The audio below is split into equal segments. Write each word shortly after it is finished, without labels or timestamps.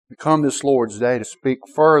We come this Lord's Day to speak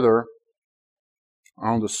further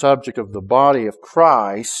on the subject of the body of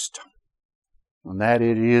Christ, and that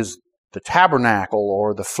it is the tabernacle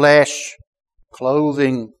or the flesh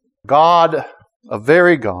clothing God, a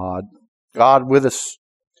very God, God with us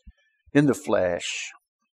in the flesh.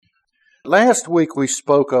 Last week we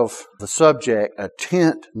spoke of the subject, a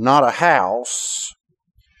tent, not a house,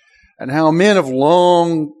 and how men have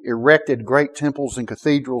long erected great temples and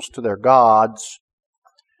cathedrals to their gods,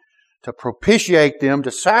 to propitiate them, to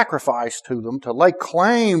sacrifice to them, to lay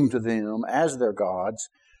claim to them as their gods,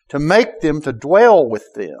 to make them to dwell with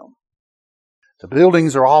them. The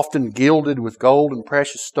buildings are often gilded with gold and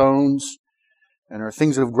precious stones and are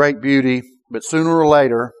things of great beauty, but sooner or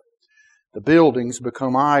later, the buildings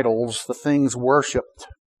become idols, the things worshipped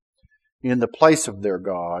in the place of their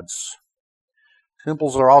gods.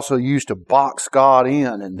 Temples are also used to box God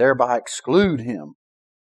in and thereby exclude Him,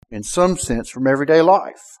 in some sense, from everyday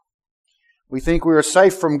life. We think we are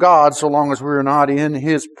safe from God so long as we are not in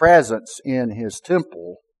His presence in His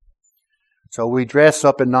temple. So we dress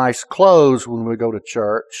up in nice clothes when we go to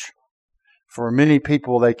church. For many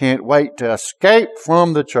people, they can't wait to escape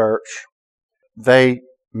from the church. They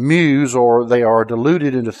muse or they are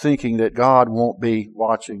deluded into thinking that God won't be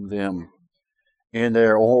watching them in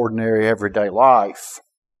their ordinary everyday life.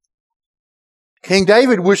 King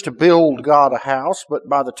David wished to build God a house, but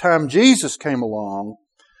by the time Jesus came along,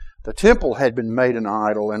 the temple had been made an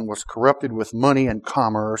idol and was corrupted with money and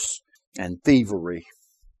commerce and thievery.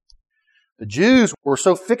 The Jews were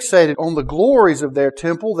so fixated on the glories of their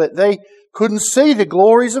temple that they couldn't see the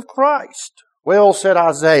glories of Christ. Well said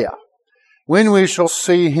Isaiah, "When we shall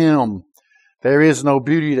see Him, there is no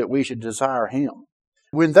beauty that we should desire Him."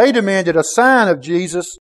 When they demanded a sign of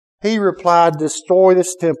Jesus, He replied, "Destroy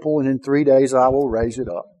this temple, and in 3 days I will raise it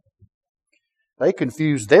up." They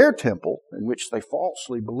confused their temple, in which they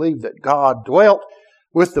falsely believed that God dwelt,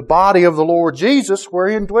 with the body of the Lord Jesus,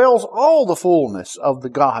 wherein dwells all the fullness of the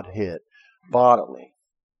Godhead bodily.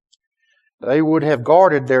 They would have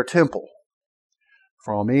guarded their temple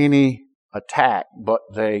from any attack, but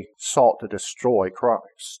they sought to destroy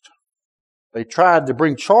Christ. They tried to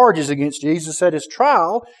bring charges against Jesus at His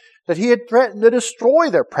trial that He had threatened to destroy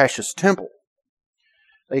their precious temple.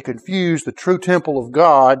 They confused the true temple of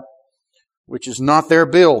God, which is not their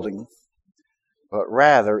building, but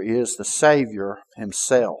rather is the Savior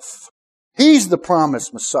Himself. He's the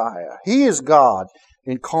promised Messiah. He is God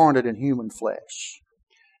incarnate in human flesh.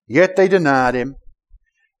 Yet they denied Him,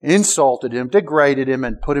 insulted Him, degraded Him,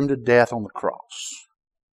 and put Him to death on the cross.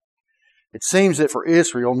 It seems that for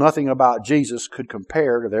Israel, nothing about Jesus could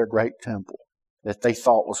compare to their great temple that they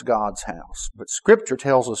thought was God's house. But Scripture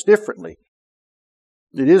tells us differently.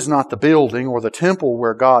 It is not the building or the temple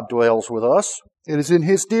where God dwells with us. It is in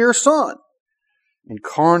His dear Son,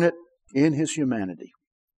 incarnate in His humanity.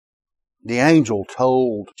 The angel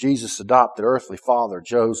told Jesus' adopted earthly father,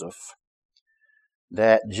 Joseph,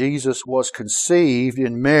 that Jesus was conceived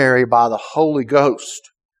in Mary by the Holy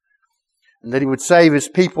Ghost, and that He would save His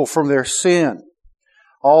people from their sin.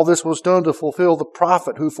 All this was done to fulfill the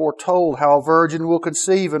prophet who foretold how a virgin will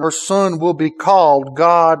conceive and her son will be called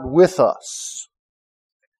God with us.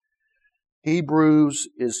 Hebrews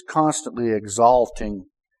is constantly exalting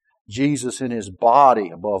Jesus in His body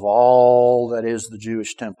above all that is the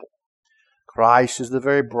Jewish temple. Christ is the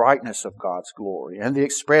very brightness of God's glory and the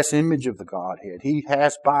express image of the Godhead. He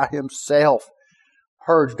has by Himself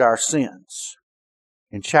purged our sins.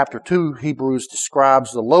 In chapter 2, Hebrews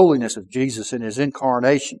describes the lowliness of Jesus in His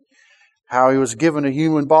incarnation, how He was given a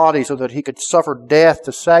human body so that He could suffer death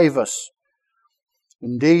to save us.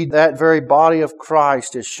 Indeed, that very body of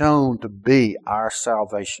Christ is shown to be our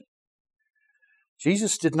salvation.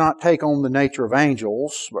 Jesus did not take on the nature of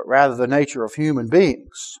angels, but rather the nature of human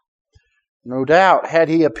beings. No doubt, had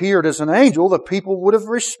He appeared as an angel, the people would have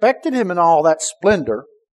respected Him in all that splendor.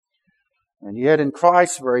 And yet in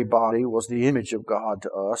Christ's very body was the image of God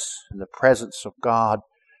to us, and the presence of God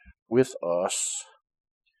with us.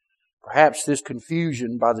 Perhaps this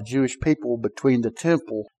confusion by the Jewish people between the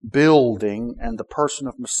temple building and the person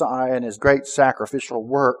of Messiah and His great sacrificial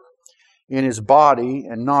work in His body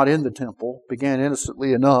and not in the temple began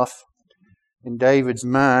innocently enough in David's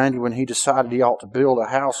mind when he decided he ought to build a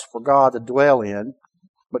house for God to dwell in.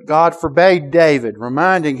 But God forbade David,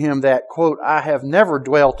 reminding him that, quote, "I have never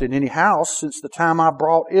dwelt in any house since the time I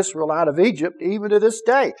brought Israel out of Egypt, even to this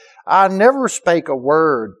day. I never spake a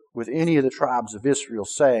word with any of the tribes of Israel,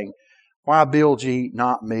 saying, Why build ye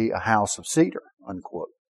not me a house of cedar?"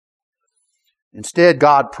 Unquote. Instead,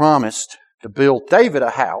 God promised to build David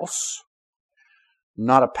a house,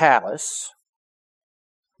 not a palace,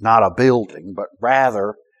 not a building, but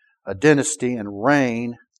rather a dynasty and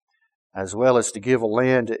reign, as well as to give a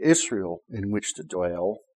land to Israel in which to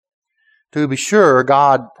dwell. To be sure,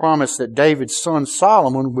 God promised that David's son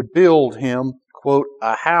Solomon would build him, quote,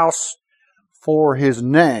 a house for his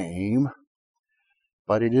name,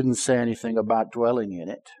 but he didn't say anything about dwelling in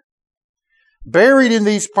it. Buried in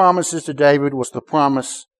these promises to David was the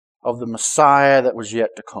promise of the Messiah that was yet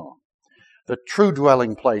to come, the true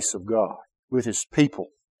dwelling place of God with His people,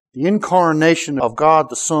 the incarnation of God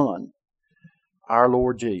the Son, our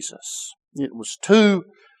Lord Jesus. It was two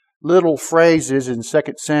little phrases in 2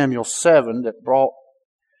 Samuel 7 that brought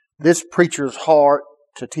this preacher's heart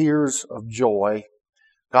to tears of joy.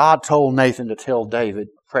 God told Nathan to tell David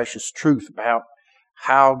precious truth about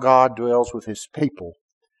how God dwells with His people,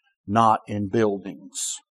 not in buildings.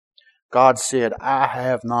 God said, I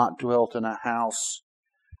have not dwelt in a house,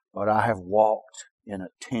 but I have walked in a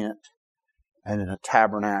tent and in a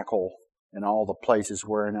tabernacle in all the places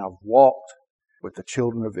wherein I've walked with the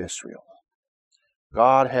children of Israel.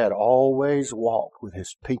 God had always walked with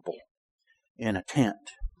His people in a tent.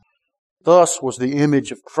 Thus was the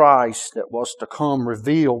image of Christ that was to come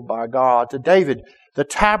revealed by God to David. The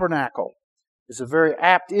tabernacle is a very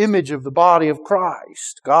apt image of the body of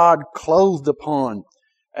Christ. God clothed upon,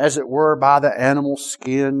 as it were, by the animal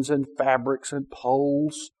skins and fabrics and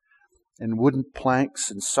poles and wooden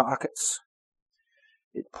planks and sockets.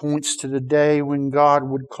 It points to the day when God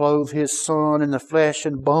would clothe His Son in the flesh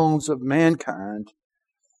and bones of mankind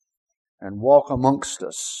and walk amongst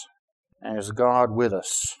us as God with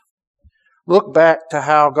us. Look back to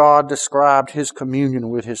how God described His communion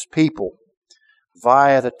with His people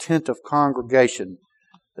via the tent of congregation,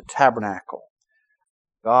 the tabernacle.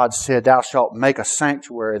 God said, Thou shalt make a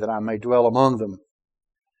sanctuary that I may dwell among them.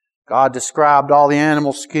 God described all the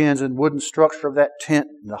animal skins and wooden structure of that tent,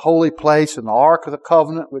 the holy place, and the Ark of the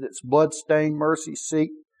Covenant with its blood-stained mercy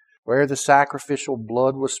seat, where the sacrificial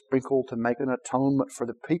blood was sprinkled to make an atonement for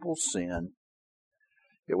the people's sin.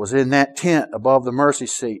 It was in that tent above the mercy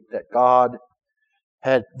seat that God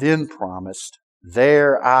had then promised,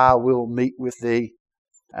 There I will meet with thee,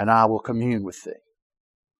 and I will commune with thee.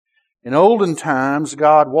 In olden times,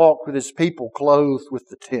 God walked with His people clothed with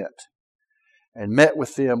the tent, and met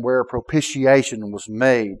with them where propitiation was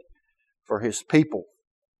made for His people.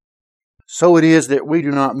 So it is that we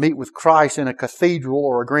do not meet with Christ in a cathedral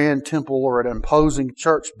or a grand temple or an imposing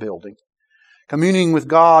church building. Communing with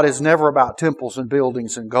God is never about temples and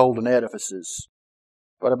buildings and golden edifices,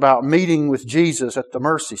 but about meeting with Jesus at the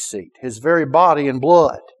mercy seat, His very body and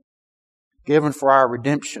blood given for our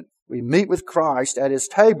redemption. We meet with Christ at His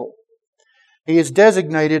table. He is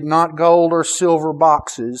designated not gold or silver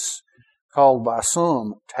boxes, called by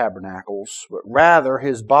some tabernacles, but rather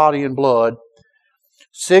His body and blood,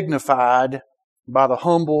 signified by the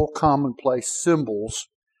humble, commonplace symbols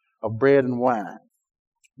of bread and wine.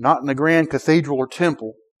 Not in the grand cathedral or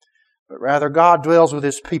temple, but rather God dwells with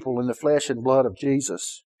His people in the flesh and blood of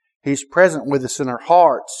Jesus. He's present with us in our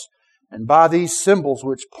hearts, and by these symbols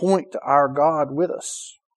which point to our God with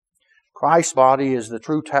us. Christ's body is the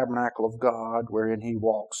true tabernacle of God, wherein He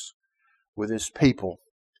walks with His people.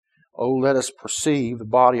 Oh, let us perceive the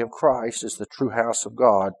body of Christ as the true house of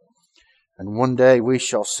God, and one day we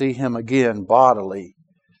shall see Him again bodily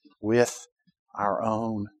with our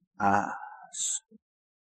own eyes.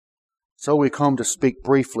 So we come to speak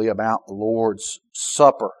briefly about the Lord's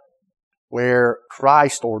Supper, where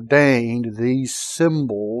Christ ordained these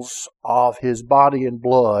symbols of His body and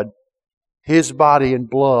blood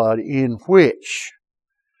in which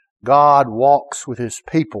God walks with His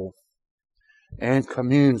people and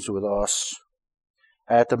communes with us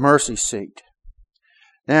at the mercy seat.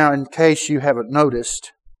 Now, in case you haven't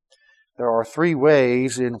noticed, there are three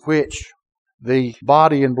ways in which the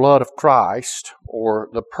body and blood of Christ, or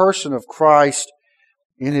the person of Christ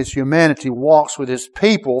in His humanity, walks with His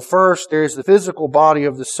people. First, there's the physical body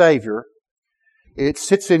of the Savior. It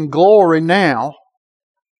sits in glory now,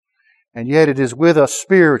 and yet it is with us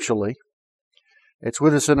spiritually. It's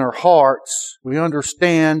with us in our hearts. We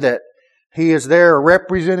understand that He is there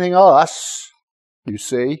representing us, you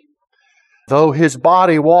see. Though His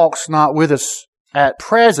body walks not with us at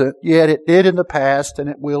present, yet it did in the past and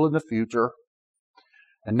it will in the future.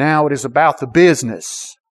 And now it is about the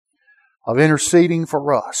business of interceding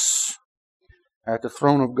for us at the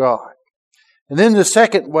throne of God. And then the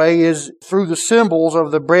second way is through the symbols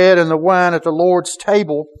of the bread and the wine at the Lord's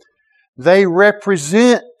table. They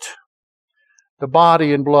represent the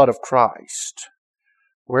body and blood of Christ,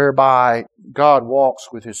 whereby God walks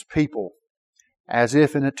with His people as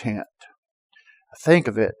if in a tent. Think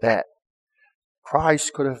of it, that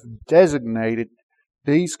Christ could have designated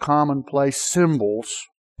these commonplace symbols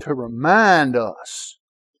to remind us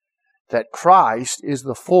that Christ is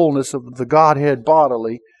the fullness of the Godhead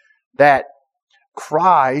bodily, that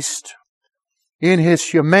Christ in His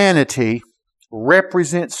humanity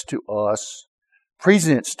represents to us,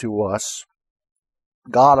 presents to us,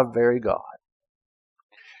 God of very God.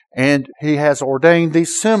 And He has ordained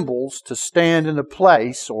these symbols to stand in the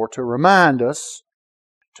place or to remind us,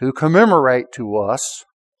 to commemorate to us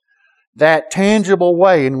that tangible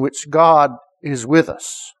way in which God is with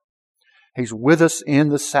us. He's with us in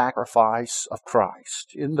the sacrifice of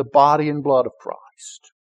Christ, in the body and blood of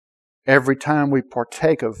Christ. Every time we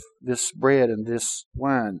partake of this bread and this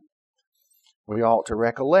wine, we ought to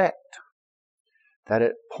recollect that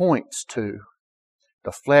it points to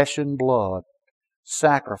the flesh and blood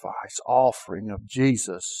sacrifice, offering of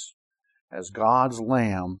Jesus as God's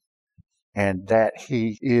Lamb, and that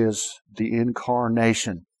He is the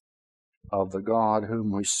incarnation of the God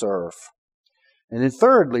whom we serve. And then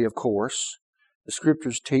thirdly, of course, the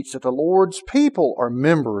Scriptures teach that the Lord's people are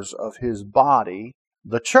members of His body,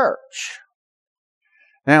 the church.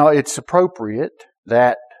 Now, it's appropriate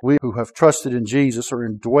that we who have trusted in Jesus are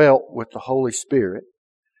indwelt with the Holy Spirit,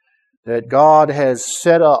 that God has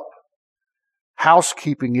set up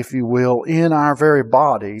housekeeping, if you will, in our very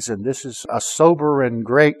bodies, and this is a sober and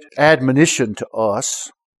great admonition to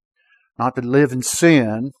us, not to live in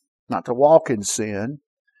sin, not to walk in sin,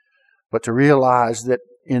 but to realize that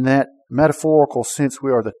in that metaphorical sense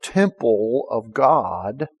we are the temple of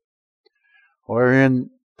God, wherein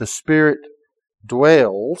the Spirit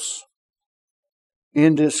dwells.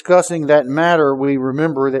 In discussing that matter, we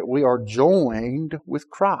remember that we are joined with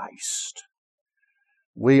Christ.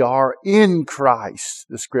 We are in Christ,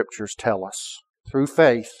 the Scriptures tell us, through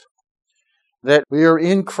faith, that we are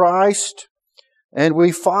in Christ and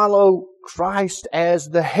we follow Christ as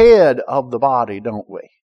the head of the body, don't we?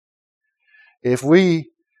 If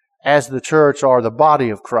we, as the church, are the body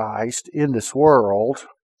of Christ in this world,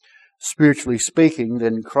 spiritually speaking,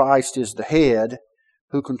 then Christ is the head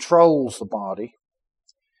who controls the body.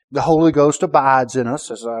 The Holy Ghost abides in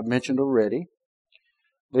us, as I mentioned already.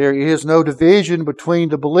 There is no division between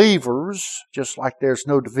the believers, just like there's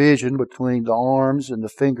no division between the arms and the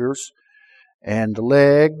fingers and the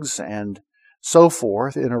legs and so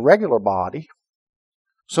forth in a regular body.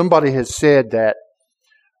 Somebody has said that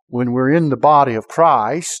when we're in the body of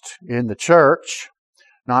Christ, in the church,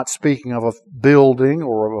 not speaking of a building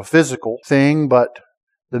or of a physical thing, but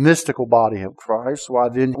the mystical body of Christ, why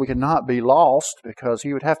then we cannot be lost, because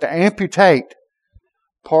He would have to amputate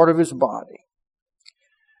part of His body.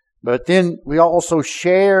 But then we also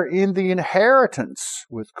share in the inheritance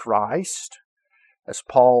with Christ, as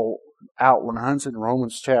Paul outlines in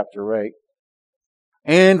Romans chapter 8.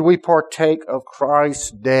 And we partake of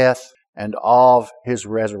Christ's death and of His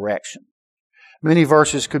resurrection. Many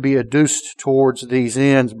verses could be adduced towards these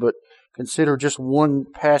ends, but consider just one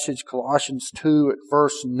passage, Colossians 2 at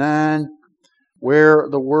verse 9, where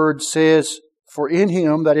the Word says, "For in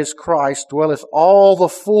Him," that is Christ, "dwelleth all the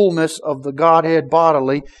fullness of the Godhead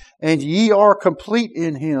bodily, and ye are complete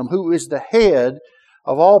in Him, who is the head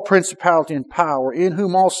of all principality and power, in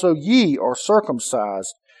whom also ye are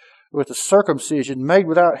circumcised, with the circumcision made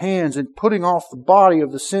without hands, and putting off the body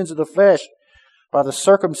of the sins of the flesh by the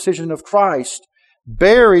circumcision of Christ,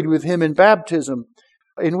 buried with Him in baptism,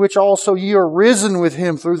 in which also ye are risen with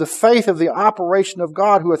Him through the faith of the operation of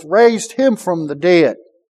God, who hath raised Him from the dead.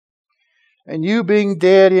 And you being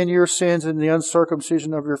dead in your sins and the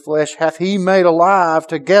uncircumcision of your flesh, hath He made alive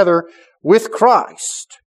together with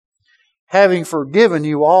Christ, having forgiven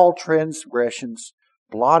you all transgressions,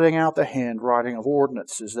 blotting out the handwriting of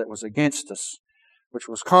ordinances that was against us, which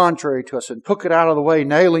was contrary to us, and took it out of the way,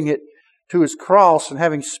 nailing it to His cross, and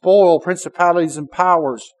having spoiled principalities and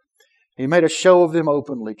powers, He made a show of them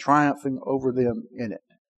openly, triumphing over them in it.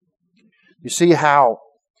 You see how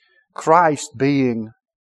Christ being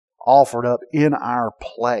offered up in our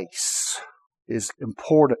place is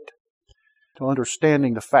important to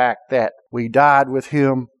understanding the fact that we died with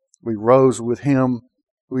Him, we rose with Him,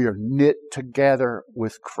 we are knit together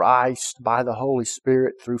with Christ by the Holy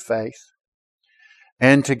Spirit through faith,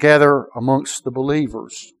 and together amongst the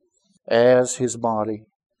believers as His body,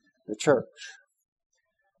 the church.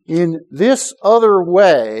 In this other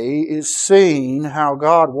way is seen how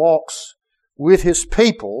God walks with His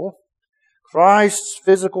people, Christ's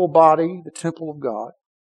physical body, the temple of God,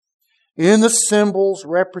 in the symbols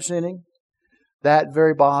representing that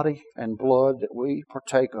very body and blood that we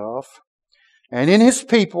partake of, and in His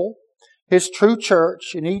people, His true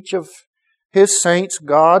church, in each of His saints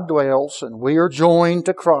God dwells, and we are joined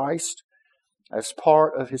to Christ as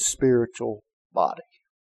part of His spiritual body.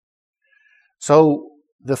 So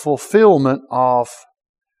the fulfillment of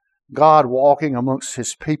God walking amongst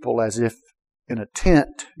His people as if in a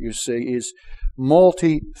tent, you see, is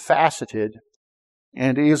multifaceted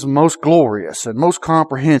and is most glorious and most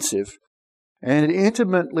comprehensive. And it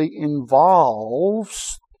intimately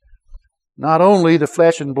involves not only the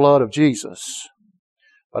flesh and blood of Jesus,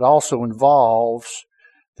 but also involves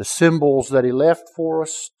the symbols that He left for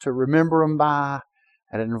us to remember them by,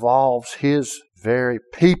 and it involves His very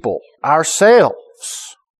people,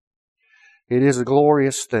 ourselves. It is a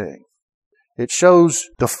glorious thing. It shows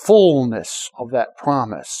the fullness of that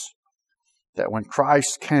promise that when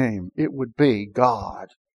Christ came, it would be God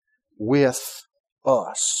with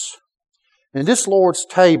us. And this Lord's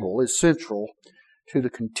table is central to the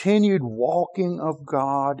continued walking of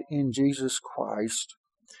God in Jesus Christ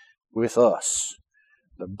with us.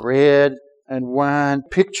 The bread and wine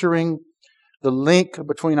picturing the link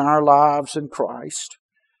between our lives and Christ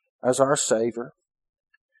as our Savior.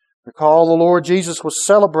 Recall the Lord Jesus was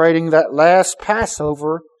celebrating that last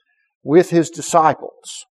Passover with His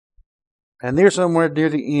disciples. And there somewhere near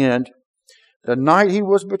the end, the night He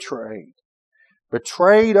was betrayed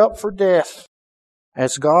up for death,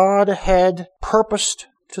 as God had purposed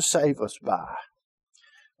to save us by.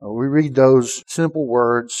 We read those simple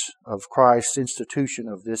words of Christ's institution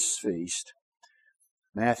of this feast.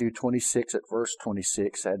 Matthew 26 at verse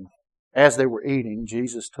 26 said, "As they were eating,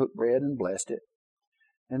 Jesus took bread and blessed it,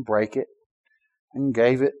 and brake it, and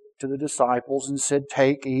gave it to the disciples, and said,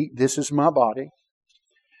 'Take, eat, this is my body.'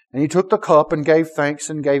 And He took the cup and gave thanks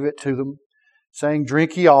and gave it to them, saying,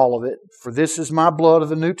 'Drink ye all of it, for this is my blood of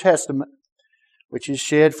the New Testament, which is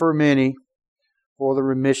shed for many for the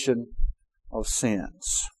remission of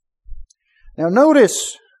sins.'" Now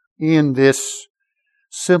notice in this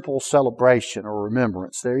simple celebration or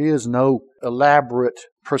remembrance, there is no elaborate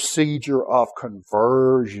procedure of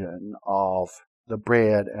conversion of the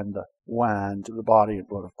bread and the wine to the body and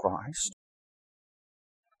blood of Christ.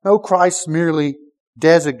 No, Christ merely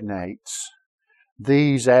designates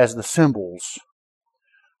these as the symbols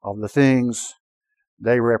of the things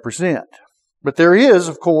they represent. But there is,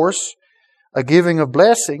 of course, a giving of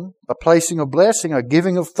blessing, a placing of blessing, a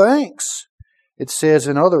giving of thanks, it says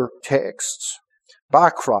in other texts, by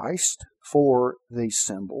Christ for these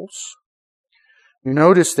symbols. You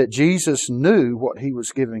notice that Jesus knew what He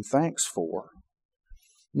was giving thanks for.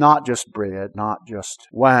 Not just bread, not just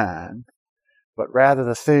wine, but rather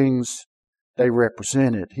the things they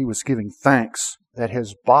represented. He was giving thanks that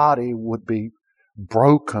His body would be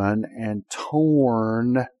broken and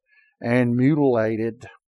torn and mutilated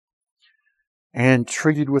and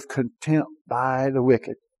treated with contempt by the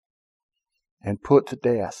wicked and put to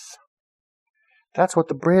death. That's what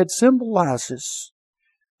the bread symbolizes.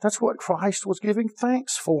 That's what Christ was giving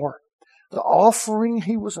thanks for. The offering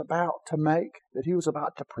He was about to make, that He was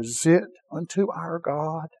about to present unto our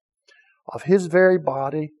God of His very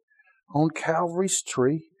body on Calvary's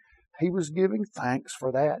tree. He was giving thanks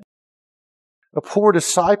for that. The poor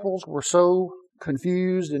disciples were so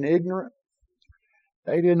confused and ignorant.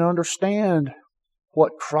 They didn't understand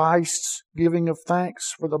what Christ's giving of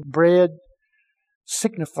thanks for the bread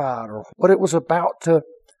signified or what it was about to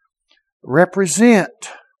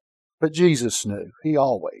represent. But Jesus knew. He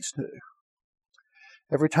always knew.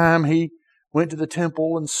 Every time He went to the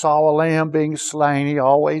temple and saw a lamb being slain, He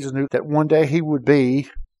always knew that one day He would be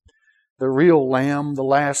the real lamb, the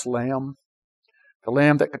last lamb, the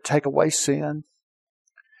lamb that could take away sin.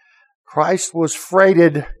 Christ was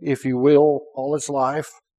freighted, if you will, all His life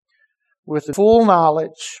with the full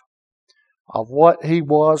knowledge of what He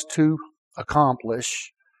was to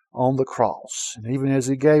accomplish on the cross. And even as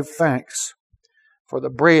He gave thanks for the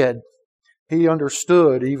bread, He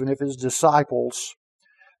understood, even if His disciples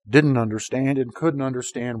didn't understand and couldn't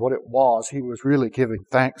understand what it was He was really giving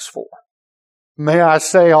thanks for. May I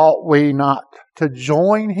say, ought we not to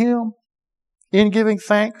join Him in giving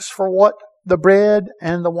thanks for what the bread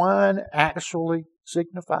and the wine actually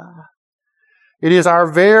signify? It is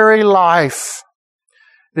our very life.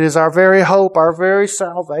 It is our very hope, our very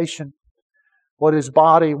salvation. What His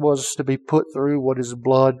body was to be put through, what His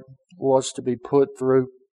blood was to be put through.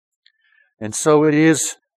 And so it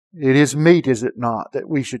is meet, is it not, that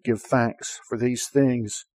we should give thanks for these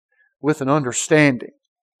things with an understanding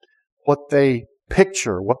what they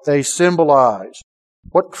picture, what they symbolize,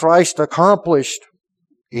 what Christ accomplished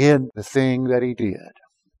in the thing that He did.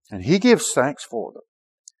 And He gives thanks for them.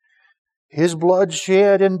 His blood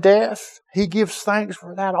shed in death, He gives thanks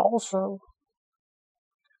for that also.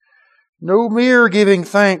 No mere giving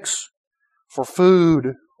thanks for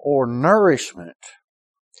food or nourishment,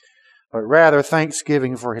 but rather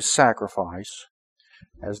thanksgiving for His sacrifice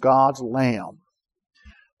as God's Lamb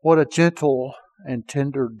What a gentle and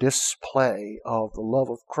tender display of the love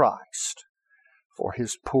of Christ for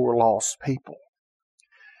His poor lost people.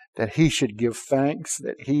 That He should give thanks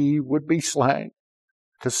that He would be slain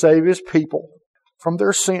to save His people from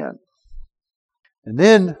their sin. And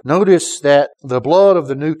then notice that the blood of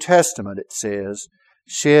the New Testament, it says,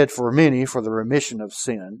 shed for many for the remission of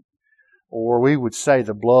sin, or we would say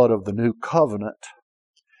the blood of the New Covenant,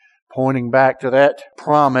 pointing back to that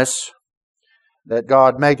promise that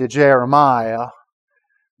God made to Jeremiah,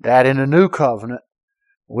 that in the New Covenant,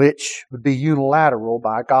 which would be unilateral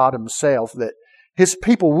by God Himself, that His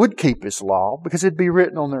people would keep His law because it'd be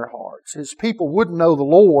written on their hearts. His people would know the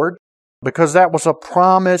Lord because that was a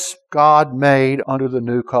promise God made under the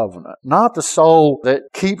New Covenant. Not the soul that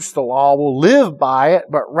keeps the law will live by it,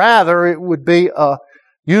 but rather it would be a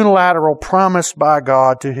unilateral promise by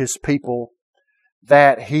God to His people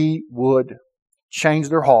that He would change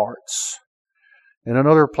their hearts. In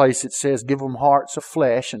another place it says, give them hearts of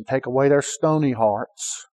flesh and take away their stony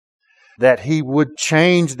hearts. That He would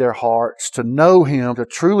change their hearts to know Him, to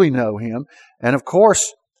truly know Him. And of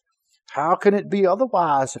course, how can it be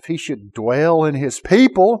otherwise if He should dwell in His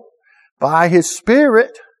people by His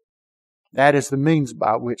Spirit? That is the means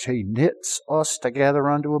by which He knits us together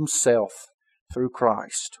unto Himself through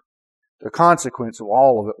Christ. The consequence of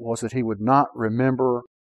all of it was that He would not remember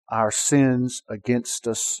our sins against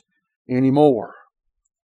us anymore.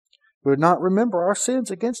 He would not remember our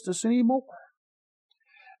sins against us anymore.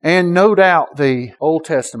 And no doubt the Old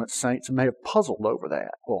Testament saints may have puzzled over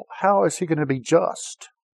that. Well, how is He going to be just?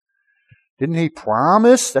 Didn't He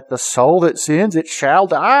promise that the soul that sins, it shall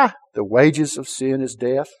die? The wages of sin is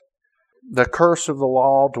death. The curse of the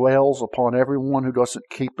law dwells upon everyone who doesn't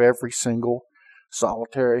keep every single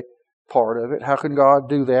solitary part of it. How can God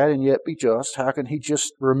do that and yet be just? How can He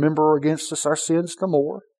just remember against us our sins no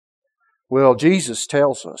more? Well, Jesus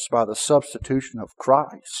tells us by the substitution of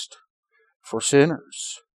Christ for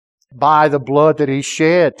sinners, by the blood that He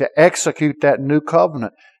shed to execute that new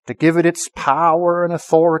covenant, to give it its power and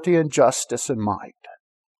authority and justice and might.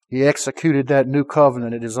 He executed that new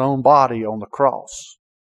covenant in His own body on the cross.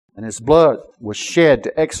 And His blood was shed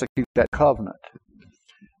to execute that covenant.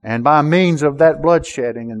 And by means of that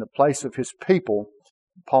bloodshedding in the place of His people,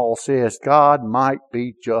 Paul says, God might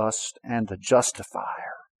be just and the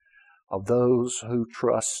justifier of those who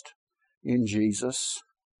trust in Jesus.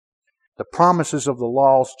 The promises of the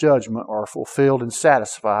law's judgment are fulfilled and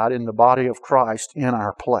satisfied in the body of Christ in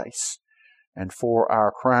our place and for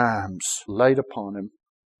our crimes laid upon Him.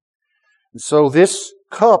 And so this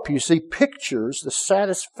cup, you see, pictures the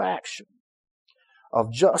satisfaction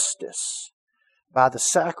of justice by the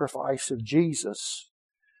sacrifice of Jesus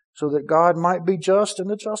so that God might be just and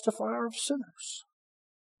the justifier of sinners.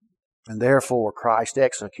 And therefore Christ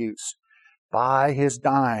executes by His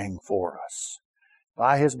dying for us,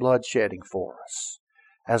 by His blood shedding for us,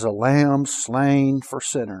 as a lamb slain for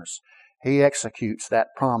sinners. He executes that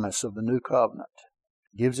promise of the new covenant,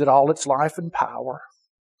 gives it all its life and power,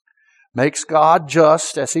 makes God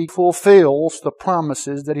just as He fulfills the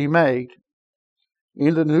promises that He made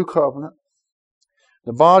in the new covenant.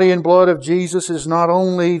 The body and blood of Jesus is not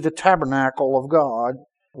only the tabernacle of God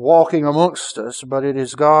walking amongst us, but it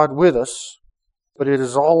is God with us. But it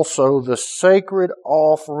is also the sacred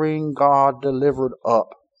offering God delivered up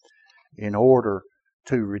in order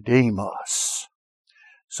to redeem us.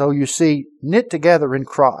 So you see, knit together in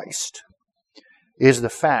Christ is the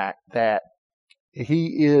fact that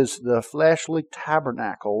He is the fleshly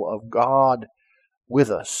tabernacle of God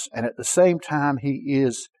with us. And at the same time, He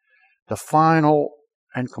is the final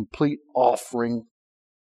and complete offering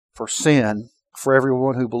for sin for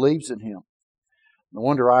everyone who believes in Him. No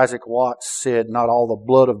wonder Isaac Watts said, not all the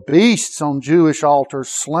blood of beasts on Jewish altars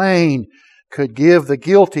slain could give the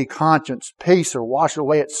guilty conscience peace or wash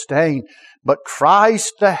away its stain, but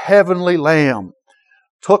Christ the heavenly Lamb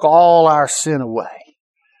took all our sin away,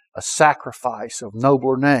 a sacrifice of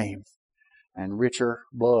nobler name and richer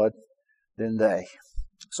blood than they.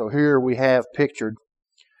 So here we have pictured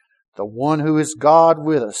the one who is God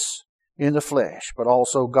with us in the flesh, but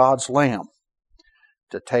also God's Lamb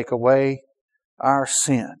to take away our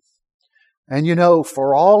sin. And you know,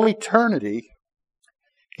 for all eternity,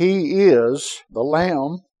 He is the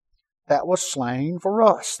Lamb that was slain for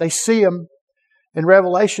us. They see Him in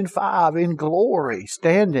Revelation 5 in glory,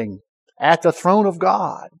 standing at the throne of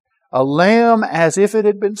God. A lamb as if it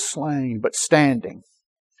had been slain, but standing.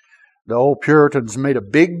 The old Puritans made a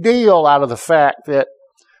big deal out of the fact that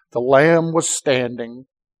the Lamb was standing.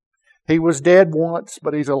 He was dead once,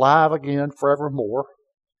 but He's alive again forevermore.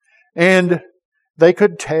 And they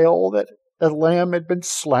could tell that the Lamb had been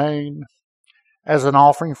slain. as an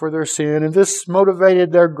offering for their sin. And this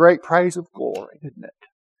motivated their great praise of glory, didn't it?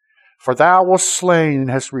 For thou wast slain and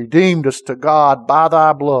hast redeemed us to God by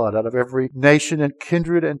thy blood out of every nation and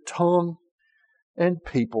kindred and tongue and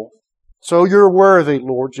people. So you're worthy,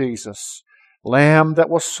 Lord Jesus, Lamb that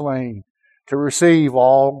was slain, to receive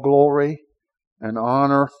all glory and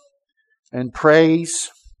honor and praise.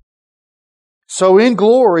 So in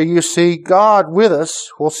glory, you see, God with us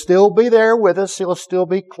will still be there with us. He'll still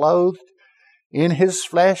be clothed in His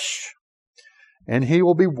flesh. And He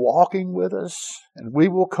will be walking with us. And we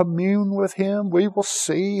will commune with Him. We will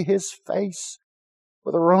see His face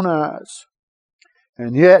with our own eyes.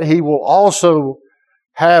 And yet He will also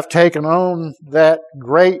have taken on that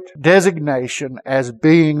great designation as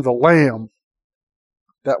being the Lamb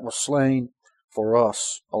that was slain for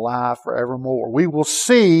us, alive forevermore. We will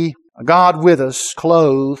see God with us,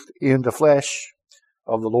 clothed in the flesh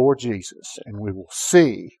of the Lord Jesus. And we will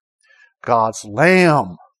see God's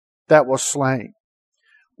Lamb that was slain,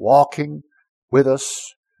 walking with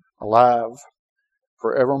us, alive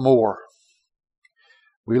forevermore.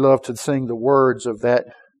 We love to sing the words of that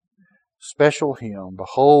special hymn,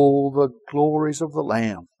 Behold the glories of the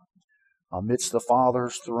Lamb. Amidst the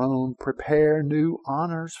Father's throne, prepare new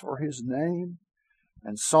honors for His name,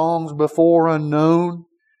 and songs before unknown.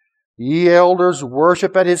 Ye elders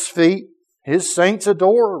worship at His feet, His saints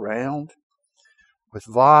adore around, with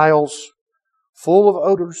vials full of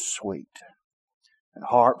odors sweet, and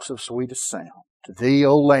harps of sweetest sound. To Thee,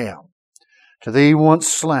 O Lamb, to Thee once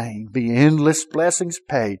slain, be endless blessings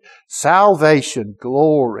paid, salvation,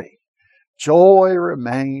 glory, joy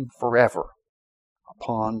remain forever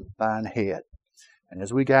upon Thine head. And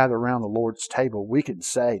as we gather around the Lord's table, we can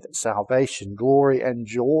say that salvation, glory, and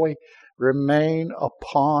joy remain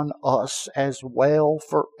upon us as well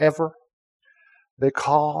forever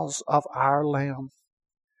because of our Lamb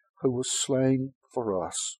who was slain for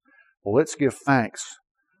us. Well, let's give thanks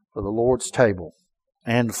for the Lord's table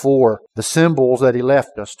and for the symbols that He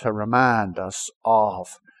left us to remind us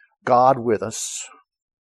of God with us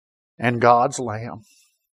and God's Lamb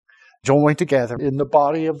joined together in the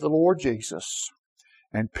body of the Lord Jesus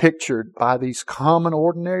and pictured by these common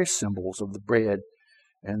ordinary symbols of the bread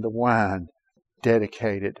and the wine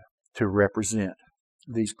dedicated to represent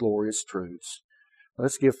these glorious truths.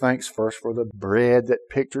 Let's give thanks first for the bread that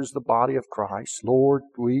pictures the body of Christ. Lord,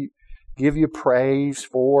 we give You praise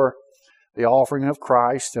for the offering of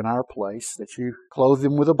Christ in our place, that You clothed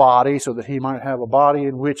Him with a body so that He might have a body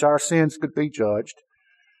in which our sins could be judged,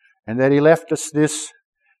 and that He left us this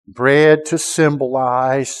bread to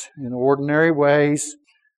symbolize in ordinary ways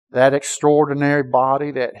that extraordinary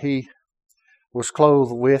body that He was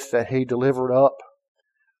clothed with, that He delivered up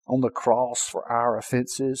on the cross for our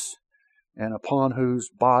offenses, and upon whose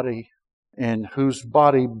body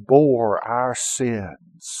bore our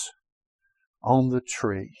sins on the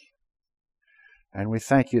tree. And we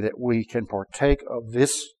thank You that we can partake of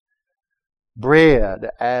this bread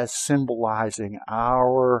as symbolizing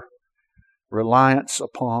our reliance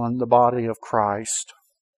upon the body of Christ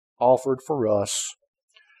offered for us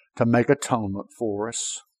to make atonement for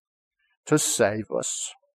us, to save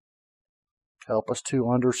us. Help us to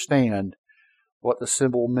understand what the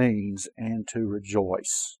symbol means and to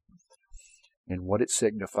rejoice in what it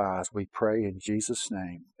signifies. We pray in Jesus'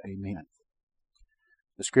 name. Amen.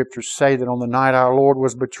 The Scriptures say that on the night our Lord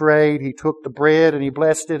was betrayed, He took the bread and He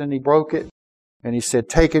blessed it and He broke it. And He said,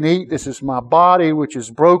 "Take and eat. This is My body which is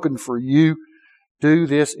broken for you. Do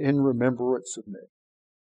this in remembrance of Me."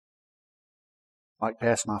 I'd like to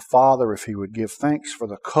ask my Father if He would give thanks for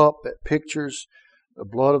the cup that pictures the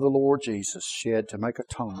blood of the Lord Jesus shed to make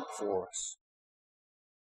atonement for us.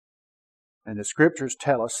 And the Scriptures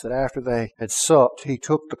tell us that after they had supped, He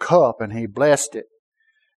took the cup and He blessed it.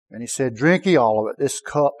 And He said, "Drink ye all of it. This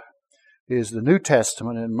cup is the New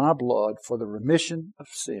Testament in My blood for the remission of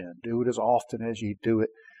sin. Do it as often as ye do it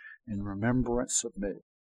in remembrance of Me."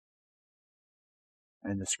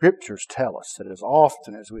 And the Scriptures tell us that as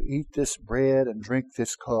often as we eat this bread and drink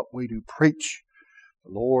this cup, we do preach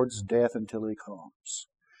the Lord's death until He comes.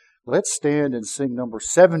 Let's stand and sing number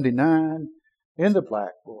 79 in the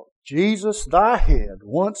Black Book. Jesus, Thy head,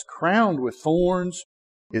 once crowned with thorns,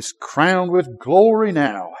 is crowned with glory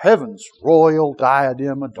now. Heaven's royal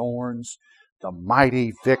diadem adorns the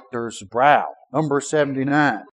mighty victor's brow. Number 79.